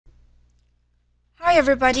Hi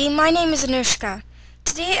everybody, my name is Anushka.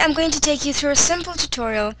 Today I'm going to take you through a simple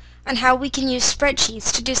tutorial on how we can use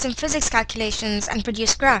spreadsheets to do some physics calculations and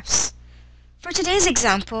produce graphs. For today's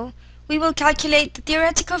example, we will calculate the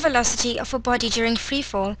theoretical velocity of a body during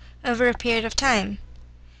freefall over a period of time.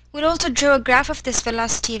 We'll also draw a graph of this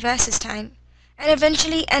velocity versus time, and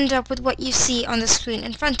eventually end up with what you see on the screen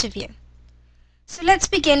in front of you. So let's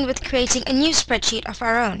begin with creating a new spreadsheet of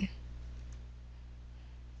our own.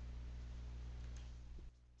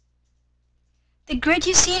 The grid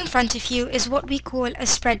you see in front of you is what we call a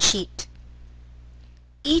spreadsheet.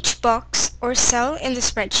 Each box or cell in the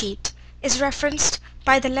spreadsheet is referenced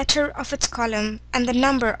by the letter of its column and the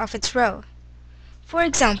number of its row. For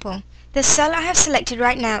example, the cell I have selected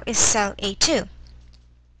right now is cell A2.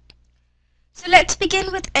 So let's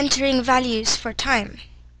begin with entering values for time.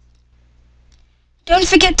 Don't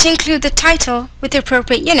forget to include the title with the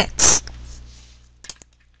appropriate units.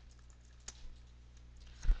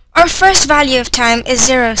 Our first value of time is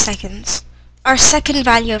 0 seconds. Our second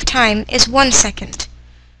value of time is 1 second.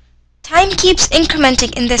 Time keeps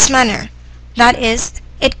incrementing in this manner. That is,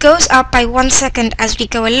 it goes up by 1 second as we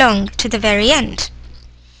go along to the very end.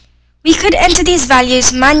 We could enter these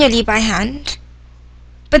values manually by hand,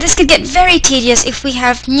 but this could get very tedious if we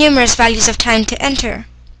have numerous values of time to enter.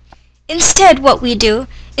 Instead, what we do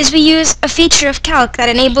is we use a feature of calc that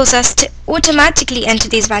enables us to automatically enter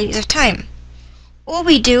these values of time. All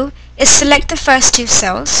we do is select the first two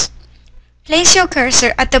cells, place your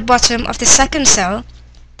cursor at the bottom of the second cell,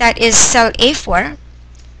 that is cell A4,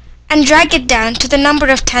 and drag it down to the number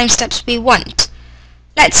of time steps we want.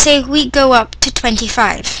 Let's say we go up to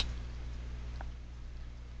 25.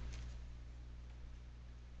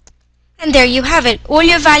 And there you have it, all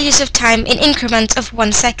your values of time in increments of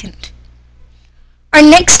 1 second. Our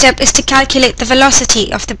next step is to calculate the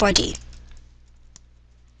velocity of the body.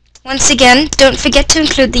 Once again, don't forget to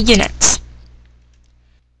include the units.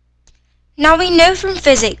 Now we know from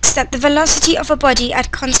physics that the velocity of a body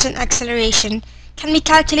at constant acceleration can be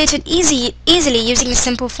calculated easily using a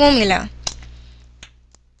simple formula.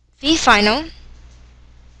 V final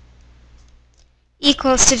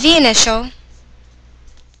equals to V initial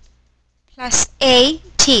plus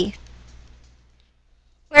AT,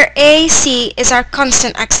 where AC is our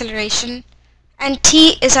constant acceleration and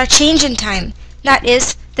T is our change in time, that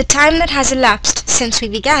is, the time that has elapsed since we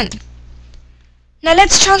began. Now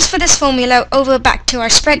let's transfer this formula over back to our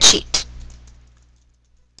spreadsheet.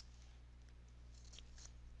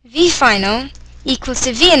 V final equals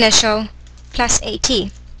to V initial plus AT.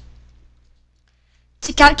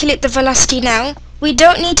 To calculate the velocity now, we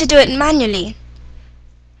don't need to do it manually.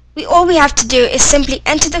 All we have to do is simply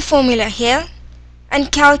enter the formula here,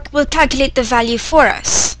 and calc will calculate the value for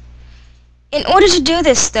us. In order to do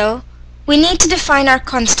this though, we need to define our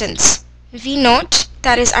constants, V0,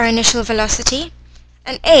 that is our initial velocity,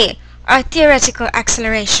 and A, our theoretical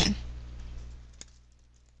acceleration.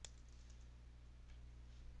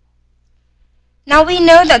 Now we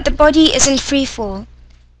know that the body is in free fall,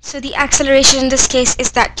 so the acceleration in this case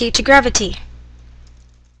is that due to gravity.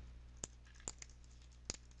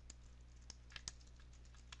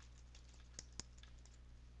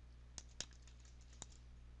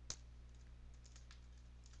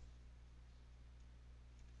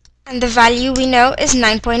 And the value we know is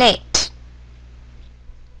 9.8.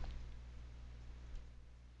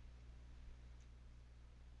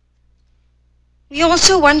 We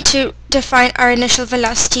also want to define our initial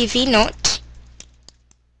velocity V0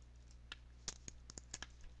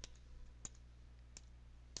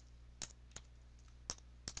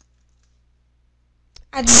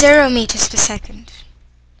 at 0 meters per second.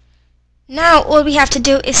 Now all we have to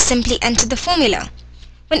do is simply enter the formula.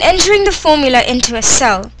 When entering the formula into a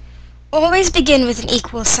cell, always begin with an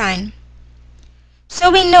equal sign.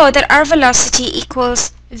 So we know that our velocity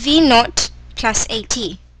equals V0 plus AT.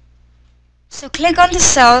 So click on the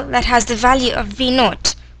cell that has the value of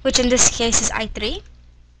V0, which in this case is I3.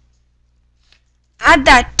 Add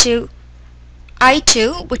that to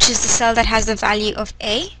I2, which is the cell that has the value of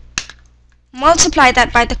A. Multiply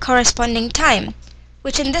that by the corresponding time,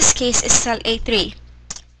 which in this case is cell A3.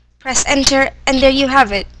 Press enter, and there you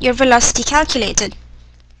have it, your velocity calculated.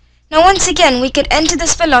 Now once again, we could enter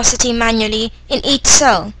this velocity manually in each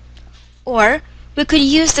cell, or we could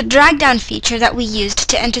use the drag down feature that we used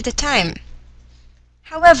to enter the time.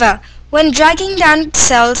 However, when dragging down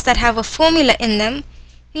cells that have a formula in them,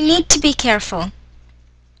 you need to be careful.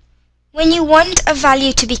 When you want a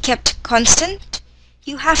value to be kept constant,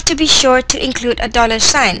 you have to be sure to include a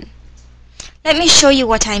 $sign. Let me show you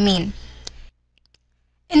what I mean.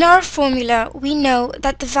 In our formula, we know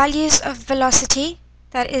that the values of velocity,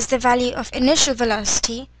 that is the value of initial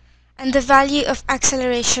velocity, and the value of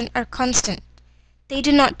acceleration are constant. They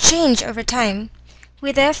do not change over time.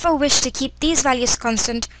 We therefore wish to keep these values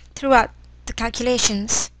constant throughout the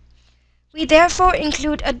calculations. We therefore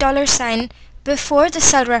include a $sign before the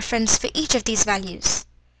cell reference for each of these values.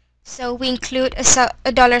 So we include a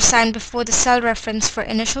 $sign before the cell reference for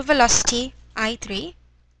initial velocity, I3,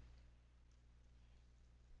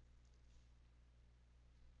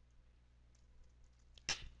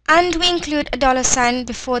 and we include a $sign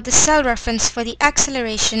before the cell reference for the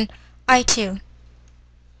acceleration, I2.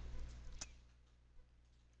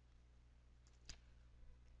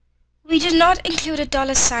 We do not include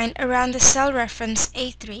a $sign around the cell reference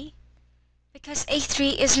A3 because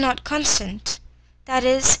A3 is not constant. That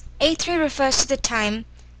is, A3 refers to the time,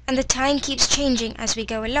 and the time keeps changing as we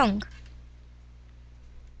go along.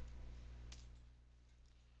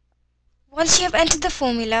 Once you have entered the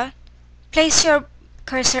formula, place your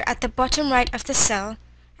cursor at the bottom right of the cell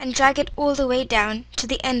and drag it all the way down to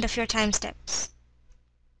the end of your time steps.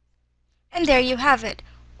 And there you have it,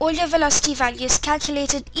 all your velocity values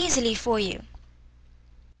calculated easily for you.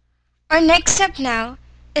 Our next step now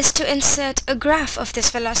is to insert a graph of this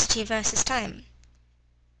velocity versus time.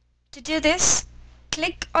 To do this,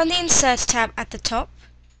 click on the Insert tab at the top,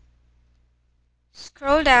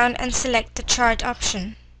 scroll down and select the Chart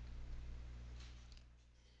option.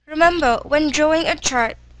 Remember, when drawing a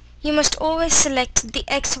chart, you must always select the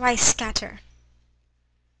XY scatter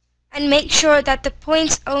and make sure that the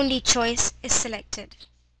points only choice is selected.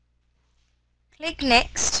 Click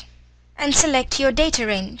Next and select your data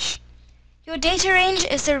range. Your data range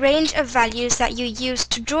is the range of values that you use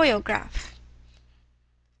to draw your graph.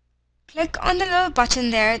 Click on the little button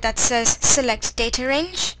there that says Select Data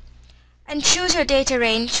Range and choose your data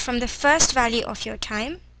range from the first value of your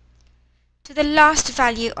time to the last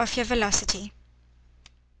value of your velocity.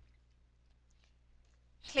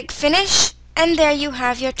 Click Finish and there you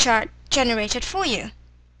have your chart generated for you.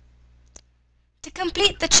 To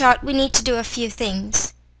complete the chart, we need to do a few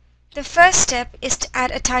things. The first step is to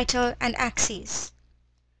add a title and axes.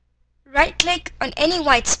 Right-click on any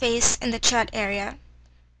white space in the chart area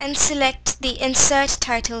and select the Insert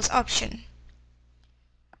Titles option.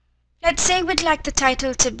 Let's say we'd like the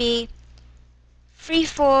title to be Free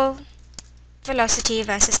Fall Velocity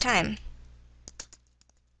versus Time.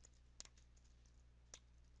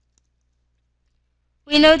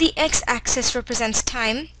 We know the x-axis represents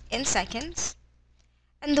time in seconds,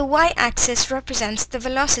 and the y-axis represents the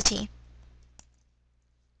velocity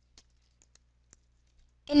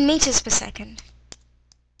in meters per second.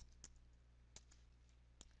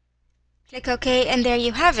 Click OK and there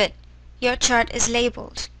you have it. Your chart is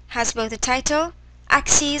labeled, has both a title,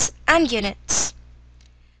 axes and units.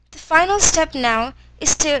 The final step now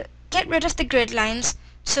is to get rid of the grid lines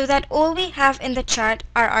so that all we have in the chart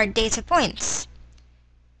are our data points.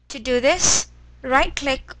 To do this,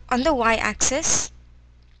 right-click on the y-axis,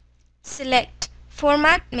 select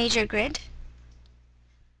Format Major Grid,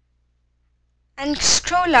 and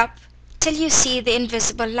scroll up till you see the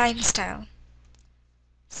invisible line style.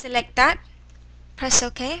 Select that, press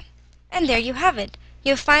OK, and there you have it,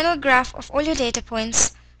 your final graph of all your data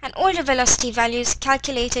points and all your velocity values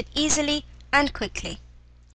calculated easily and quickly.